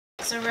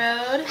There's a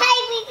road. Hey,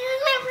 we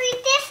didn't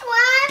read this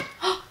one.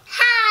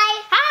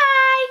 Hi.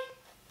 Hi.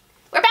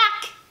 We're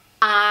back.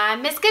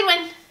 I'm Miss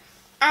Goodwin.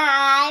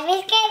 I'm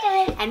Miss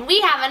Goodwin. And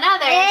we have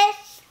another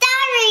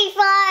story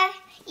for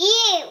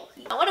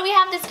you. What do we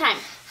have this time?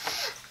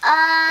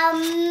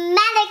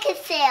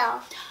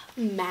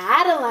 Madeline.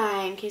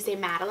 Madeline. Can you say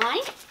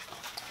Madeline?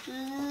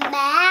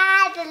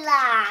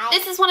 Madeline.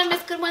 This is one of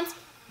Miss Goodwin's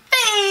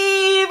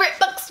favorite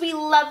books. We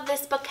love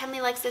this book. Henley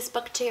likes this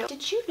book too.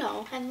 Did you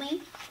know,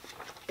 Henley,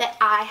 that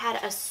I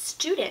had a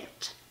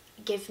student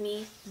give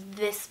me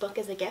this book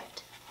as a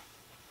gift?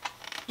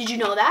 Did you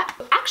know that?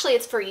 Actually,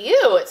 it's for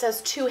you. It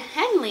says, to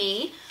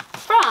Henley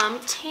from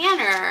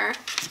Tanner.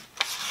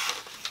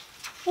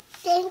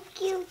 Thank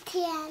you,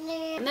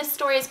 Tanner. And this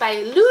story is by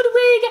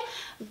Ludwig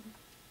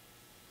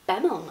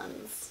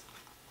Bemelmans.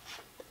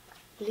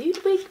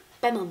 Ludwig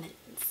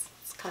Bemelmans.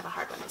 It's kind of a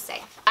hard one to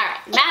say. All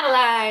right,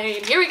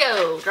 Madeline, here we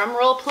go. Drum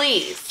roll,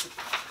 please.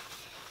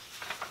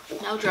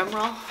 No drum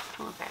roll?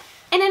 Okay.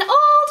 In an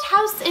old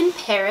house in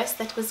Paris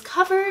that was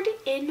covered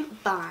in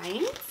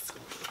vines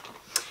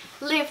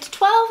lived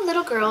 12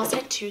 little girls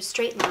in 2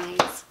 straight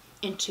lines.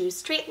 In 2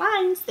 straight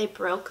lines, they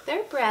broke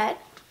their bread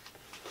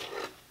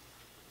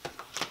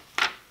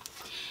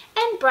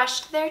and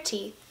brushed their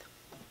teeth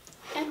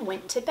and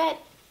went to bed.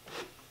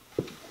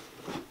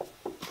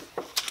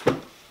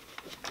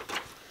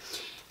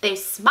 They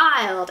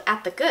smiled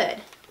at the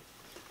good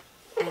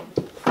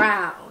and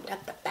frowned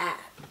at the bad.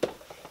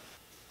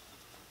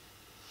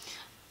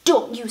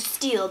 Don't you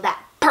steal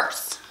that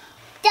purse!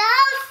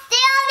 Don't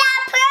steal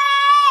that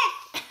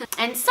purse!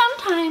 And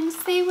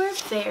sometimes they were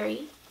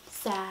very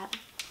sad.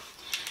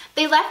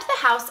 They left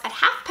the house at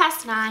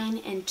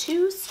 9:30 in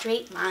 2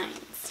 straight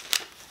lines.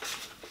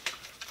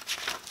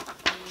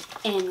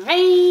 In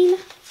rain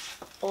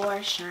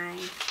or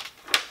shine.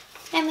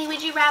 Henley,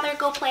 would you rather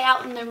go play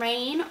out in the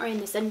rain or in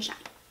the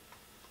sunshine?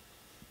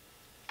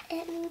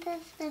 In the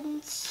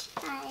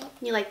sunshine.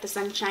 You like the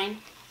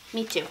sunshine?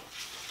 Me too.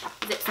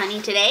 Is it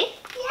sunny today?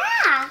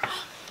 Yeah.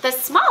 The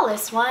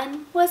smallest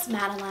one was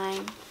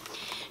Madeline.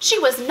 She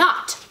was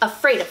not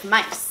afraid of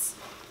mice.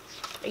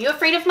 Are you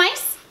afraid of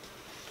mice?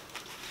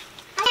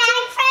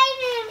 I'm afraid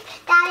of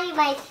Daddy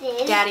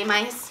Mice. Daddy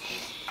mice.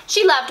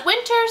 She loved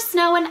winter,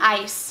 snow, and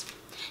ice.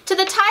 To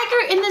the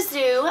tiger in the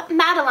zoo,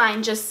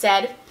 Madeline just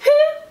said,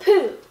 pooh,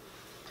 pooh.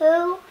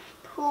 Pooh,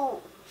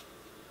 pooh.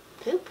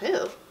 Pooh,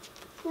 pooh.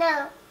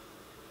 No.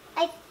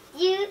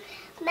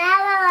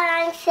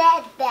 Madeline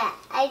said that.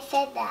 I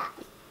said that.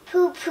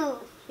 Pooh, pooh.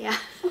 Yeah.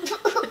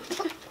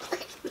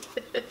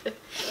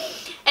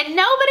 And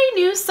nobody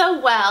knew so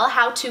well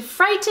how to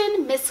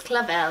frighten Miss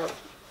Clavel.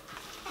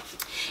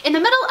 In the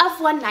middle of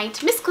one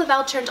night, Miss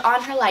Clavel turned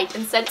on her light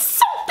and said,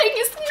 something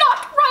is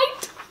not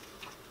right.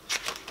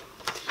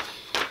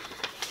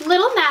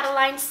 Little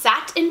Madeline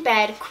sat in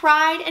bed,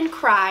 cried and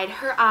cried.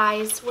 Her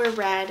eyes were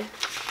red.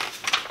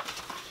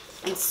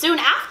 And soon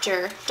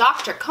after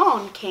Dr.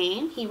 Cone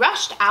came, he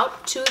rushed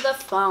out to the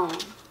phone.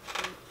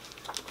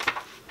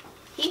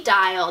 He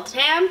dialed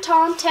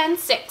Tam-Tom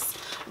 106.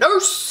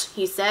 Nurse,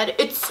 he said,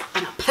 it's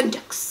an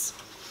appendix.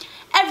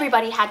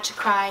 Everybody had to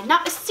cry.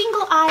 Not a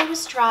single eye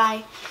was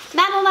dry.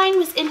 Madeline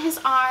was in his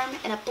arm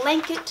in a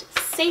blanket,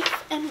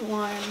 safe and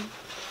warm.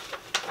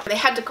 They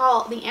had to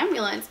call the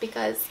ambulance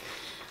because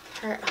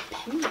her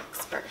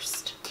appendix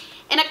burst.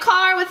 In a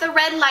car with a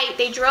red light,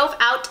 they drove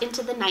out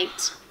into the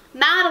night.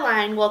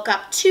 Madeline woke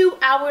up 2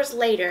 hours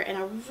later in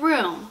a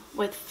room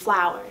with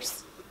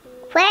flowers.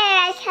 Where?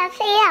 I can't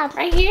see them.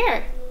 Right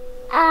here.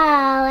 Oh,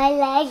 I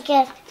like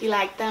it. Do you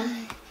like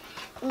them?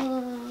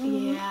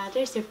 Yeah,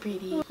 they're so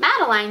pretty.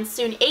 Madeline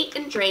soon ate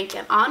and drank,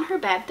 and on her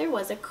bed there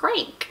was a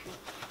crank.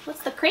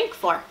 What's the crank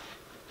for?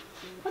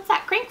 What's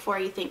that crank for,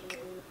 you think?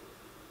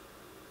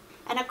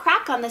 And a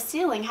crack on the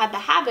ceiling had the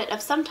habit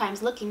of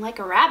sometimes looking like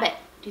a rabbit.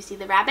 Do you see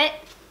the rabbit?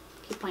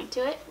 Can you point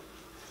to it?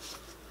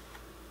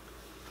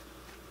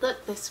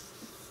 Look, does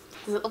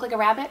it look like a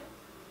rabbit?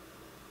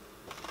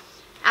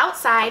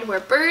 Outside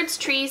were birds,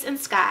 trees, and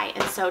sky,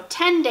 and so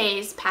 10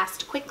 days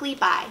passed quickly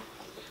by.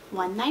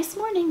 One nice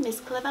morning, Miss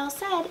Clavel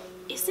said,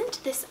 isn't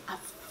this a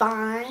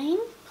fine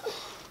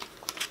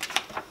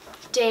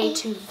day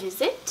to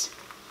visit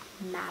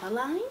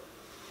Madeline?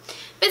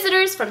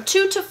 Visitors from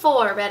 2 to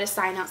 4 read a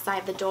sign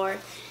outside the door,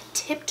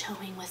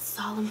 tiptoeing with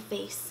solemn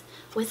face,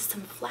 with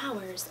some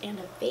flowers and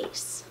a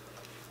vase.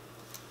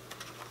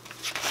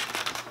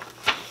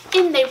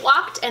 In they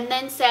walked and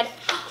then said,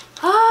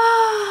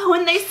 ah,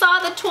 when they saw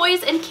the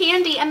toys and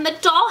candy and the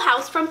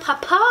dollhouse from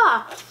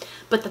Papa.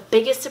 But the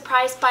biggest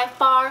surprise by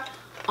far,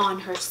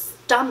 on her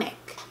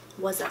stomach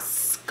was a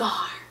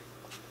scar.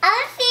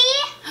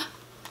 See?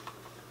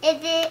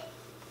 Is it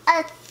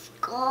a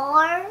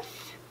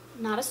scarf?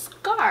 Not a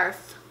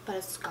scarf, but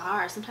a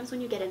scar. Sometimes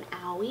when you get an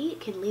owie,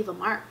 it can leave a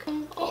mark.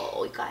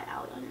 Oh, you got an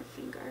owie on your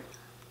finger.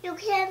 You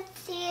can't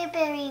see it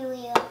very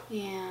well.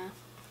 Yeah,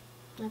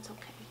 that's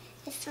okay.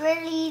 It's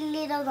really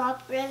little,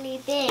 not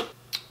really big.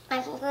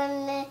 I'm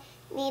gonna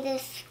need a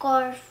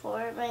scarf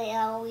for my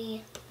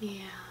owie.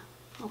 Yeah,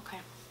 okay.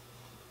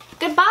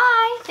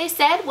 Goodbye, they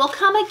said. We'll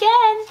come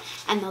again.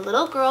 And the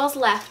little girls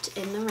left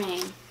in the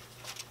rain.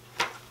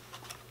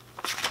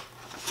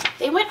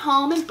 They went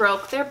home and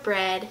broke their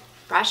bread,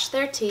 brushed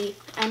their teeth,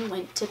 and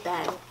went to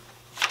bed. Do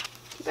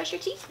you brush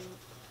your teeth?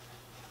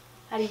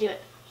 How do you do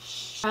it?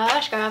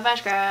 Brush, scrub, brush,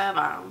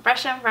 scrub,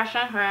 brush them, brush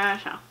them,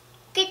 brush them.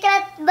 Get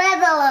that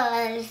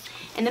bubbles.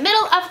 In the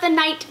middle of the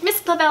night, Miss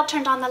Clavel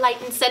turned on the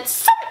light and said,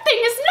 "Something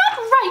is not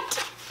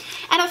right."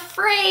 And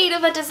afraid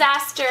of a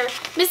disaster,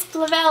 Miss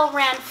Clavel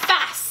ran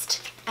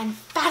fast and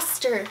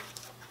faster.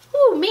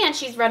 Ooh, man,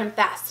 she's running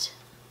fast.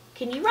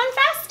 Can you run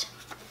fast?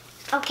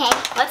 Okay.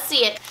 Let's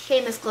see it.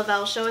 Okay, Miss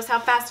Clavel, show us how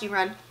fast you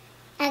run.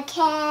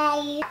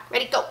 Okay.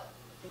 Ready, go.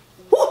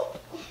 Woo!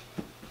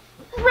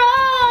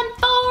 Run,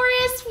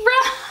 Forrest,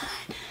 run!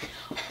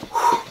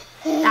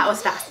 That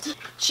was fast.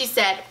 She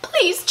said,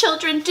 "Please,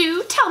 children,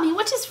 do tell me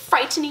what is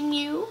frightening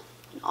you."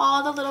 And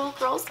all the little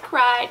girls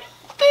cried,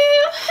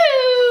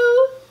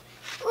 "Boo-hoo!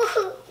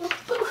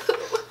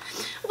 Boo-hoo!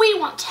 We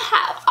want to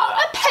have our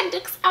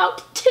appendix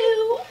out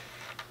too."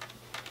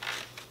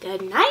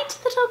 "Good night,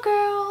 little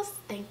girls.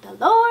 Thank the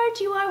Lord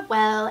you are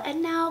well,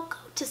 and now go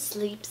to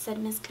sleep," said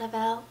Miss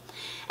Clavel.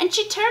 And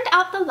she turned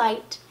out the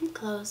light and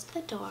closed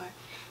the door.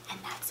 And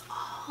that's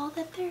all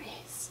that there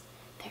is.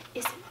 There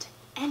isn't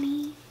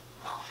any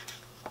more.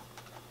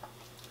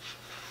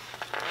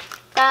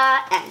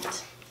 The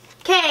end.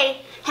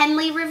 Okay,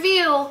 Henley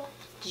review.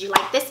 Did you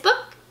like this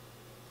book?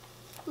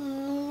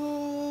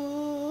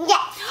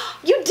 Yes.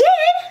 You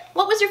did?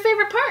 What was your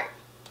favorite part?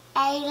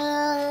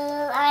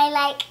 I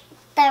like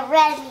the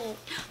running.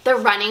 The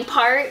running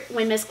part,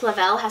 when Miss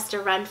Clavel has to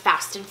run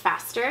fast and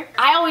faster.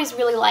 I always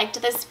really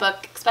liked this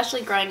book,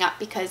 especially growing up,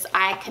 because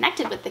I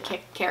connected with the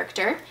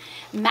character.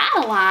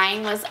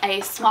 Madeline was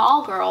a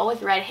small girl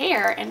with red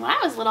hair, and when I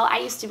was little, I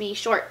used to be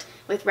short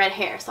with red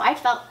hair, so I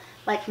felt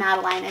like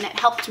Madeline, and it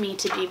helped me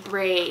to be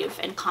brave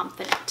and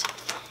confident.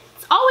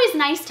 It's always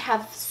nice to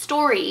have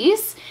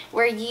stories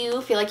where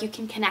you feel like you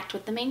can connect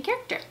with the main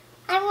character.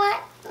 I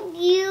want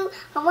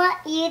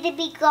you to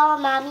be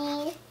gone,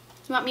 Mommy.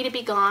 You want me to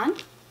be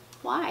gone?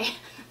 Why?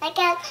 I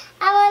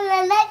want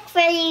to look for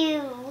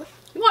you.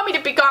 You want me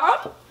to be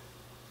gone?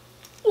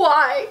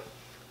 Why?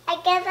 I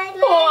want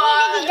you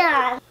to be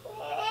gone.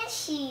 Where is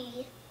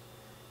she?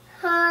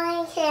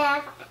 Oh,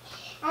 yeah.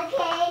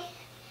 Okay,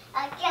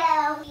 I'll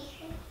go.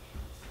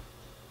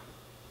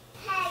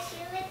 Hey,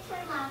 you look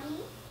for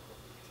Mommy.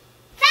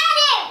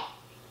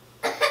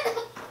 Father!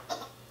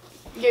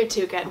 You're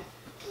too good.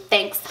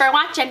 Thanks for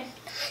watching.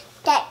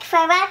 Thanks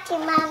for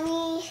watching,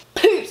 Mommy.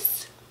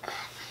 Peace.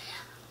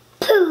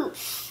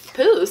 Poof.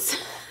 Poos.